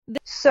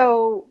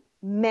So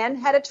men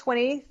had a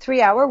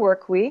 23-hour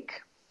work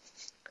week.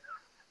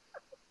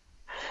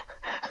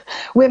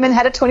 Women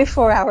had a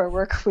 24-hour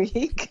work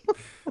week.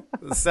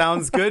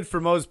 Sounds good for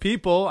most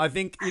people. I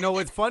think,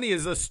 what's funny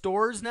is the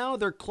stores now,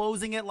 they're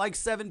closing at like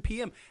 7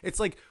 p.m. It's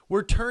like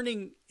we're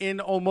turning in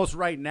almost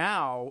right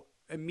now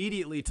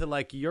immediately to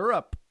like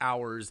Europe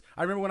hours.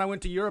 I remember when I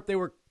went to Europe,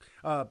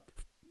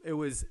 it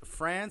was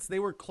France. They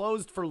were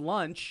closed for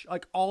lunch,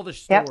 like all the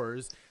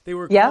stores. Yep. They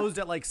were closed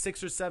at like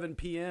 6 or 7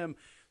 p.m.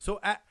 So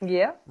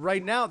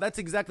right now, that's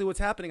exactly what's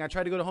happening. I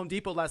tried to go to Home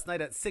Depot last night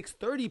at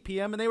 6:30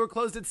 p.m. and they were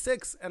closed at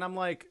 6. And I'm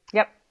like,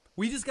 yep.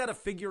 We just got to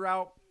figure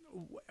out.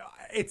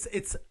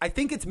 I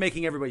think it's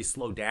making everybody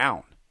slow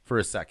down for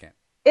a second.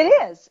 It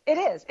is.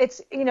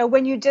 It's,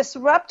 when you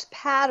disrupt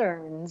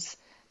patterns,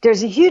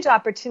 there's a huge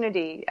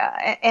opportunity.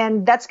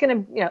 And that's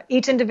going to,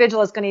 each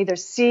individual is going to either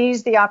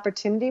seize the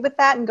opportunity with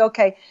that and go,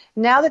 okay,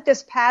 now that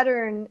this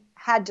pattern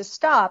had to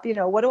stop,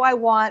 what do I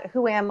want?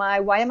 Who am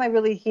I? Why am I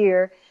really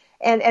here?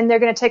 And they're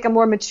going to take a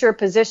more mature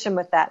position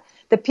with that.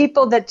 The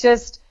people that's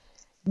just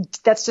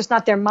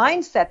not their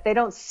mindset. They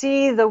don't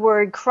see the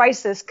word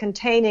crisis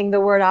containing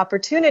the word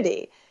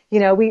opportunity.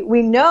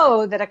 We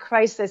know that a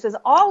crisis is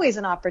always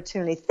an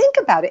opportunity. Think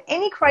about it.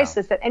 Any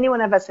crisis that any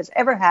one of us has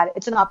ever had,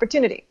 it's an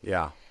opportunity.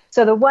 Yeah.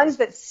 So the ones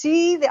that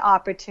see the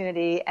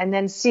opportunity and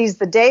then seize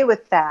the day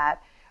with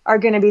that are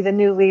going to be the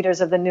new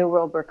leaders of the new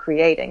world we're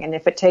creating. And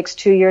if it takes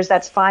 2 years,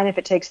 that's fine. If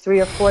it takes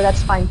 3 or 4,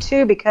 that's fine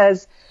too,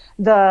 because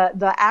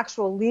the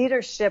actual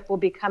leadership will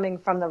be coming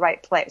from the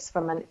right place,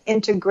 from an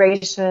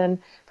integration,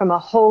 from a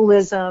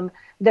holism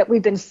that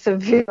we've been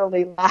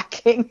severely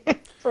lacking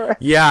for a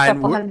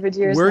couple hundred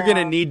years we're now. Going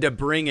to need to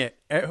bring it.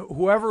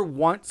 Whoever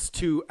wants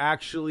to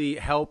actually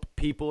help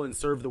people and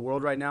serve the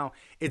world right now,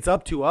 it's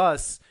up to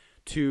us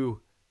to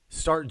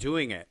start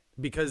doing it,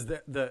 because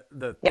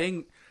the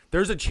thing,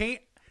 there's a change.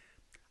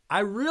 I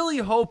really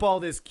hope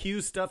all this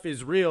Q stuff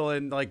is real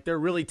and like they're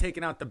really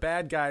taking out the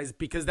bad guys,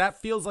 because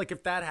that feels like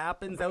if that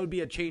happens, that would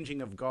be a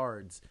changing of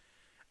guards.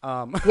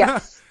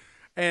 Yes.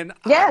 And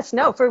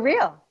no, for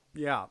real.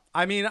 Yeah.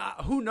 I mean,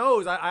 who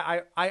knows?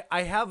 I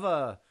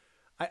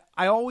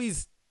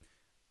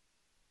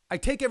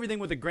take everything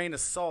with a grain of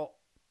salt,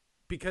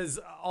 because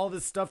all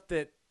this stuff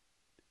that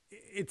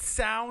it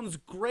sounds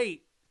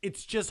great.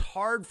 It's just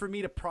hard for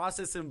me to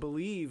process and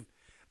believe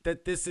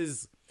that this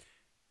is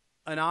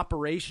an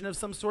operation of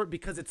some sort,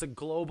 because it's a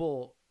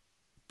global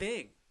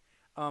thing.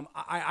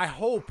 I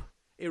hope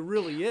it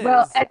really is.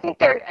 Well, I think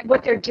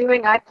what they're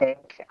doing. I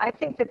think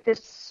that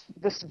this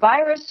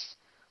virus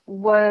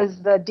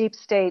was the deep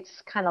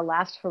state's kind of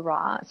last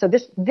hurrah. So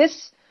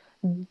this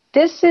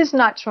is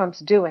not Trump's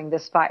doing.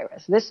 This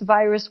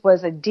virus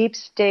was a deep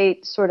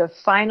state sort of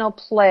final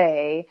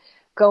play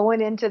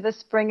going into the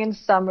spring and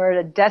summer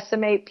to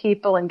decimate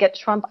people and get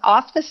Trump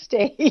off the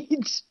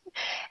stage.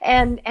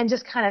 And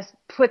just kind of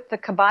put the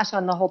kibosh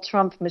on the whole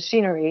Trump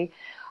machinery.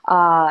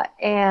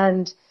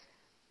 And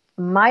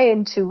my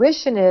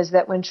intuition is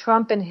that when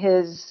Trump and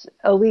his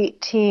elite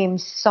team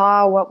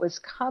saw what was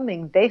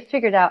coming, they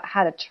figured out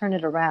how to turn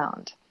it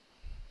around.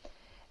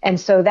 And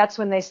so that's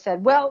when they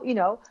said, well,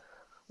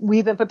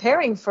 we've been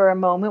preparing for a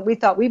moment. We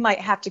thought we might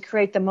have to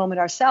create the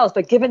moment ourselves.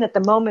 But given that the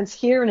moment's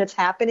here and it's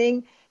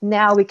happening,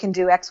 now we can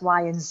do X,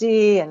 Y, and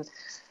Z. And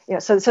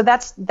so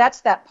that's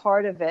that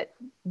part of it.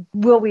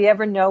 Will we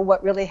ever know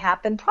what really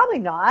happened? Probably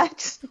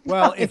not.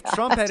 Well, Probably if not.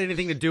 Trump had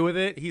anything to do with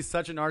it, he's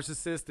such a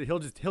narcissist that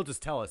he'll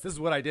just tell us, this is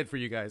what I did for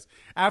you guys.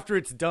 After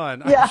it's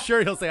done, I'm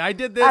sure he'll say, I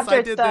did this,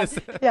 I did this.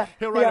 Yeah.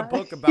 He'll write a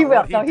book about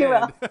what he did. He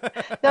will.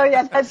 No,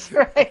 yeah, that's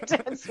right.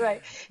 That's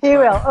right. He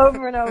will,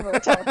 over and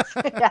over.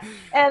 Yeah.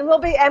 And we'll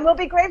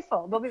be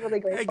grateful. We'll be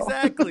really grateful.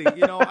 Exactly.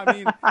 I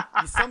mean,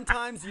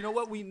 sometimes,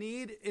 what we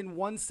need in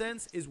one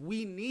sense is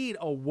we need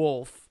a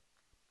wolf.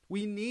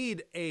 We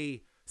need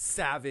a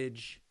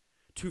savage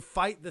to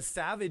fight the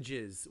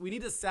savages. We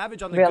need a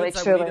savage on the good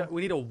side.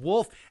 We need a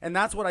wolf, and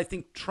that's what I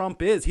think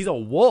Trump is. He's a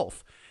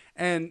wolf,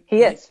 and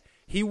he is.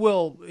 He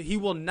will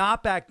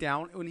not back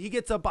down. When he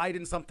gets a bite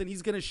in something,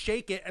 he's going to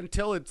shake it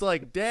until it's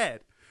like dead.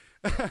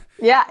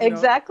 Yeah,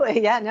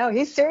 exactly. Yeah, no,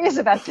 he's serious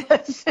about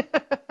this.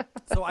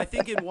 So I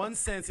think in one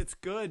sense it's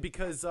good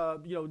because,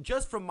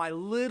 just from my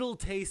little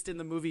taste in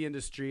the movie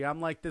industry, I'm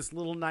like this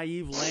little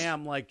naive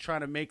lamb, like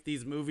trying to make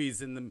these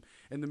movies in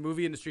the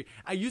movie industry.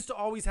 I used to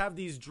always have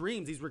these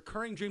dreams, these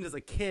recurring dreams as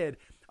a kid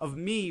of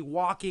me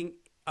walking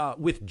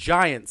with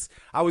giants.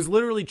 I was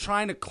literally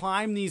trying to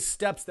climb these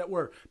steps that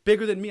were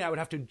bigger than me. I would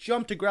have to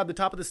jump to grab the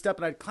top of the step,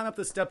 and I'd climb up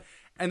the step,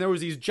 and there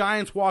was these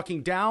giants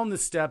walking down the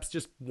steps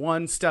just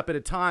one step at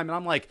a time, and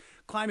I'm like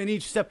climbing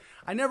each step.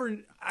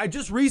 I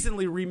just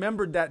recently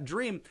remembered that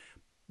dream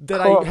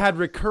that I had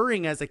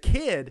recurring as a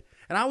kid,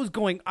 and I was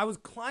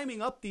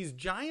climbing up these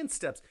giant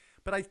steps.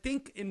 But I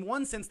think in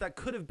one sense that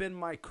could have been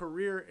my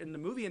career in the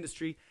movie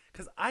industry,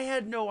 because I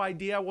had no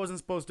idea I wasn't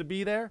supposed to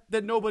be there,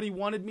 that nobody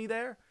wanted me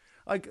there.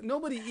 Like,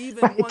 nobody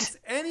even wants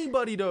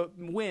anybody to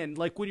win.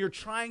 Like, when you're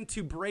trying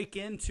to break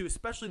into,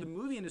 especially the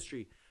movie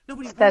industry,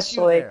 nobody wants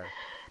you there.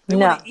 They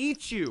want No. to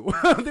eat you.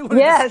 They want to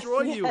Yes,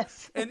 destroy you.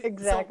 yes, And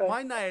exactly. so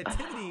my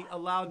naivety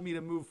allowed me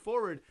to move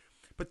forward.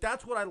 But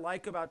that's what I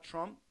like about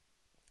Trump.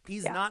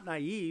 He's Yeah. not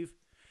naive.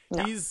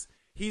 No.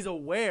 He's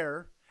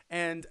aware,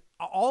 and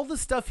all the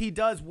stuff he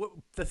does,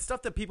 the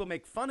stuff that people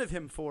make fun of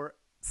him for,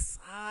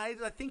 I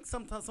think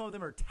sometimes some of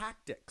them are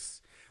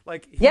tactics.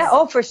 Like Yeah.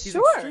 Oh, for he's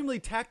sure. extremely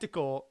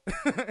tactical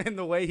in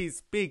the way he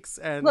speaks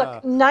and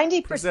Look,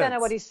 90%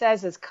 of what presents. he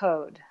says is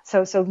code.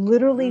 So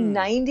literally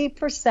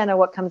 90% of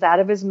what comes out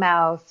of his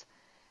mouth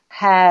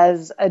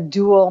has a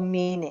dual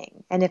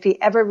meaning. And if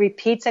he ever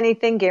repeats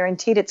anything,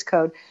 guaranteed it's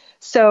code.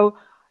 So,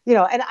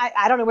 and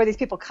I don't know where these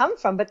people come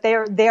from, but they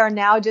are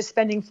now just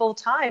spending full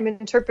time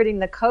interpreting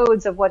the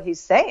codes of what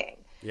he's saying.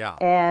 Yeah.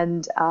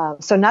 And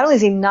so not only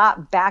is he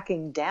not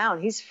backing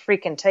down, he's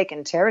freaking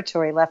taking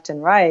territory left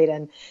and right.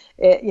 And,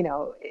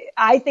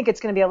 I think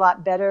it's going to be a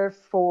lot better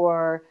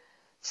for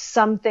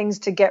some things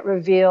to get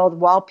revealed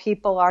while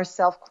people are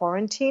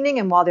self-quarantining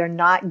and while they're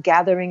not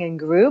gathering in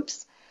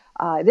groups.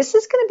 This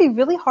is going to be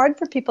really hard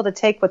for people to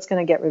take what's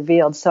going to get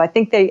revealed. So I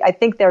think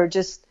they're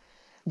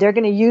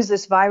going to use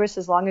this virus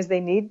as long as they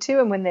need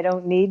to. And when they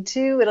don't need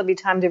to, it'll be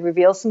time to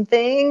reveal some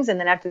things. And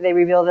then after they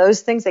reveal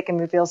those things, they can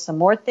reveal some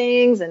more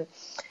things. And,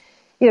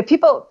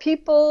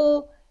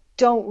 people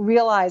don't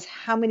realize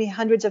how many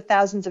hundreds of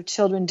thousands of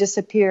children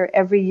disappear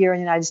every year in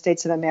the United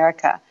States of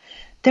America.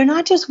 They're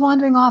not just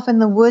wandering off in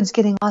the woods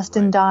getting lost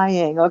and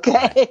dying,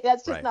 okay? Right.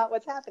 That's just not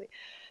what's happening.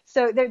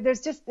 So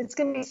it's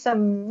going to be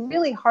some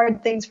really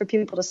hard things for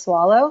people to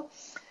swallow.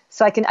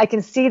 So I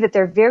can see that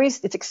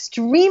it's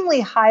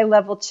extremely high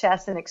level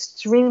chess and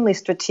extremely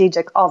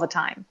strategic all the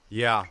time.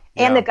 Yeah.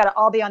 And they've got to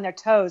all be on their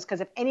toes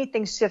because if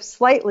anything shifts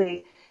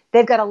slightly,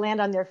 they've got to land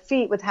on their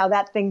feet with how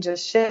that thing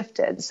just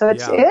shifted. So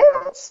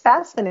it's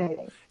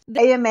fascinating.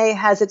 The AMA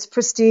has its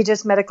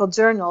prestigious medical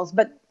journals,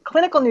 but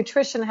clinical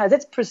nutrition has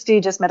its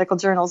prestigious medical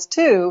journals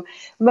too.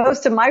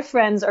 Most of my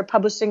friends are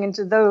publishing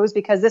into those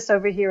because this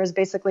over here is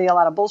basically a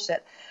lot of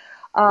bullshit.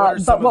 What are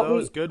some of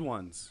those good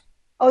ones?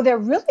 Oh, they're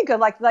really good.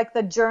 Like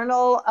the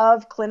Journal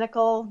of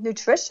Clinical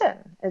Nutrition.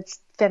 It's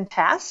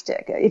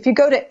fantastic. If you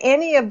go to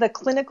any of the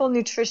clinical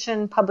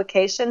nutrition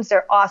publications,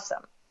 they're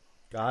awesome.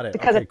 Got it.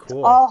 Because it's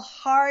all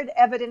hard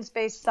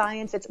evidence-based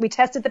science. We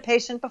tested the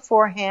patient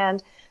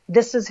beforehand.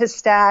 This is his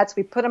stats.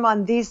 We put him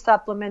on these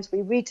supplements. We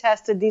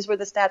retested. These were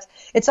the stats.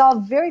 It's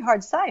all very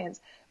hard science,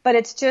 but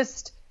it's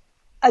just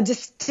a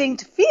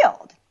distinct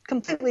field,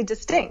 completely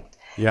distinct.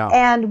 Yeah.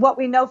 And what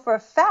we know for a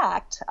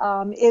fact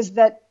is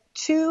that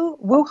 2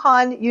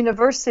 Wuhan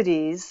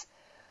universities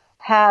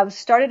have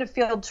started a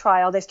field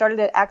trial. They started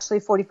it actually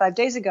 45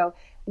 days ago,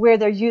 where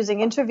they're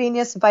using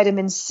intravenous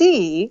vitamin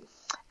C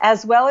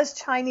as well as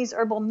Chinese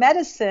herbal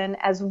medicine,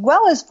 as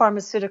well as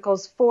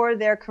pharmaceuticals for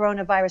their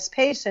coronavirus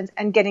patients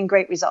and getting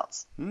great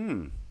results.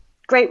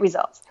 Great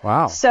results.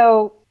 Wow.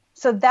 So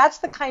that's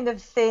the kind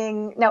of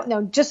thing.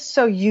 Now, just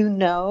so you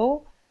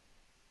know,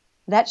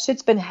 that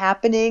shit's been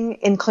happening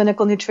in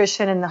clinical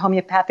nutrition in the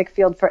homeopathic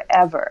field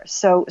forever.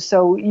 So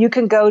you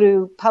can go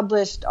to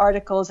published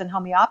articles in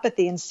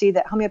homeopathy and see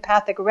that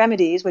homeopathic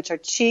remedies, which are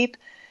cheap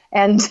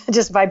and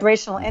just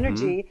vibrational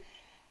energy,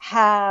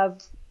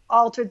 have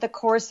altered the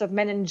course of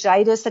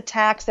meningitis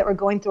attacks that were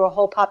going through a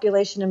whole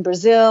population in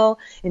Brazil,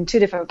 in 2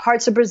 different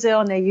parts of Brazil,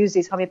 and they used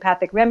these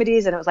homeopathic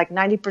remedies, and it was like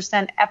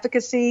 90%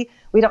 efficacy.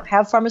 We don't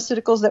have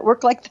pharmaceuticals that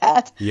work like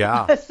that.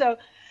 Yeah.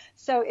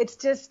 So it's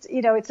just,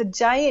 it's a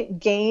giant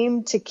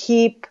game to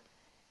keep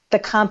the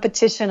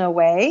competition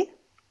away.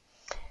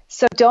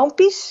 So don't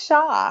be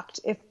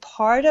shocked if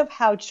part of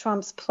how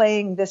Trump's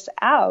playing this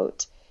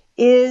out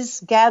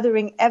is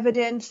gathering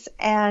evidence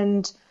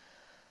and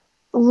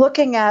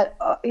looking at,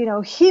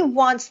 he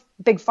wants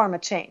Big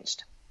Pharma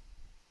changed.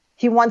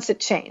 He wants it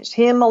changed.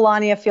 He and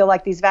Melania feel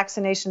like these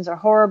vaccinations are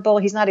horrible.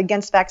 He's not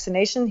against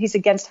vaccination. He's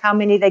against how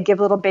many they give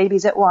little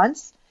babies at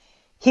once.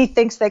 He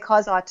thinks they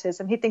cause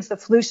autism. He thinks the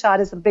flu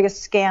shot is the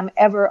biggest scam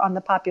ever on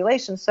the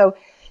population. So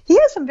he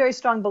has some very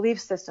strong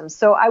belief systems.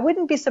 So I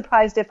wouldn't be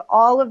surprised if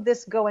all of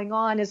this going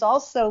on is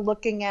also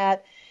looking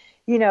at,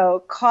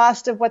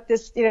 cost of what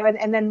this,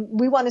 and then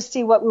we want to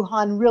see what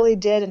Wuhan really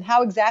did and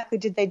how exactly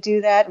did they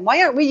do that? And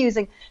why aren't we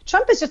using,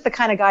 Trump is just the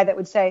kind of guy that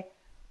would say,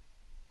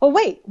 well,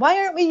 wait, why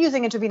aren't we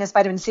using intravenous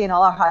vitamin C in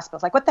all our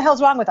hospitals? Like, what the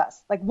hell's wrong with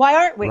us? Like, why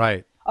aren't we?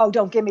 Right.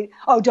 Don't give me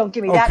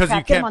that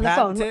crap. Get him on the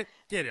phone. It?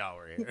 Get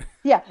over here.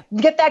 Yeah,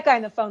 get that guy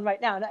on the phone right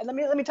now. Let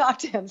me talk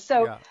to him.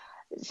 So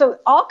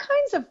all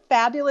kinds of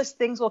fabulous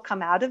things will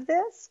come out of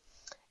this.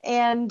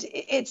 And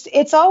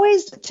it's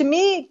always, to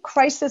me,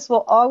 crisis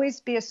will always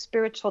be a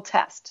spiritual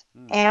test.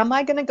 Am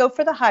I going to go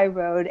for the high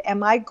road?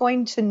 Am I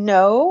going to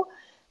know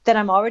that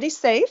I'm already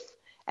safe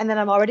and that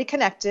I'm already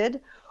connected?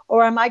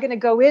 Or am I going to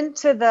go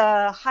into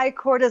the high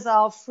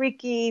cortisol,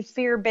 freaky,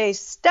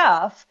 fear-based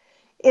stuff,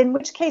 in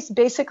which case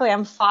basically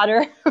I'm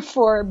fodder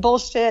for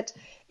bullshit,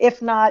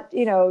 if not,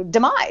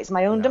 demise,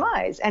 my own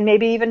demise, and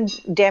maybe even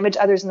damage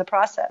others in the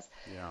process.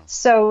 Yeah.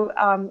 So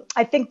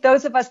I think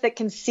those of us that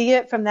can see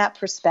it from that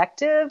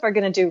perspective are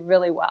going to do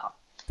really well.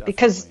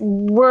 because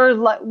we were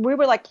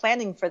like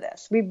planning for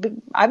this.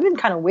 I've been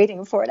kind of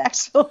waiting for it,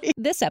 actually.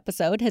 This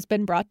episode has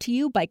been brought to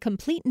you by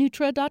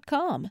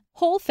CompleteNutra.com.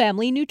 Whole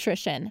family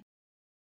nutrition.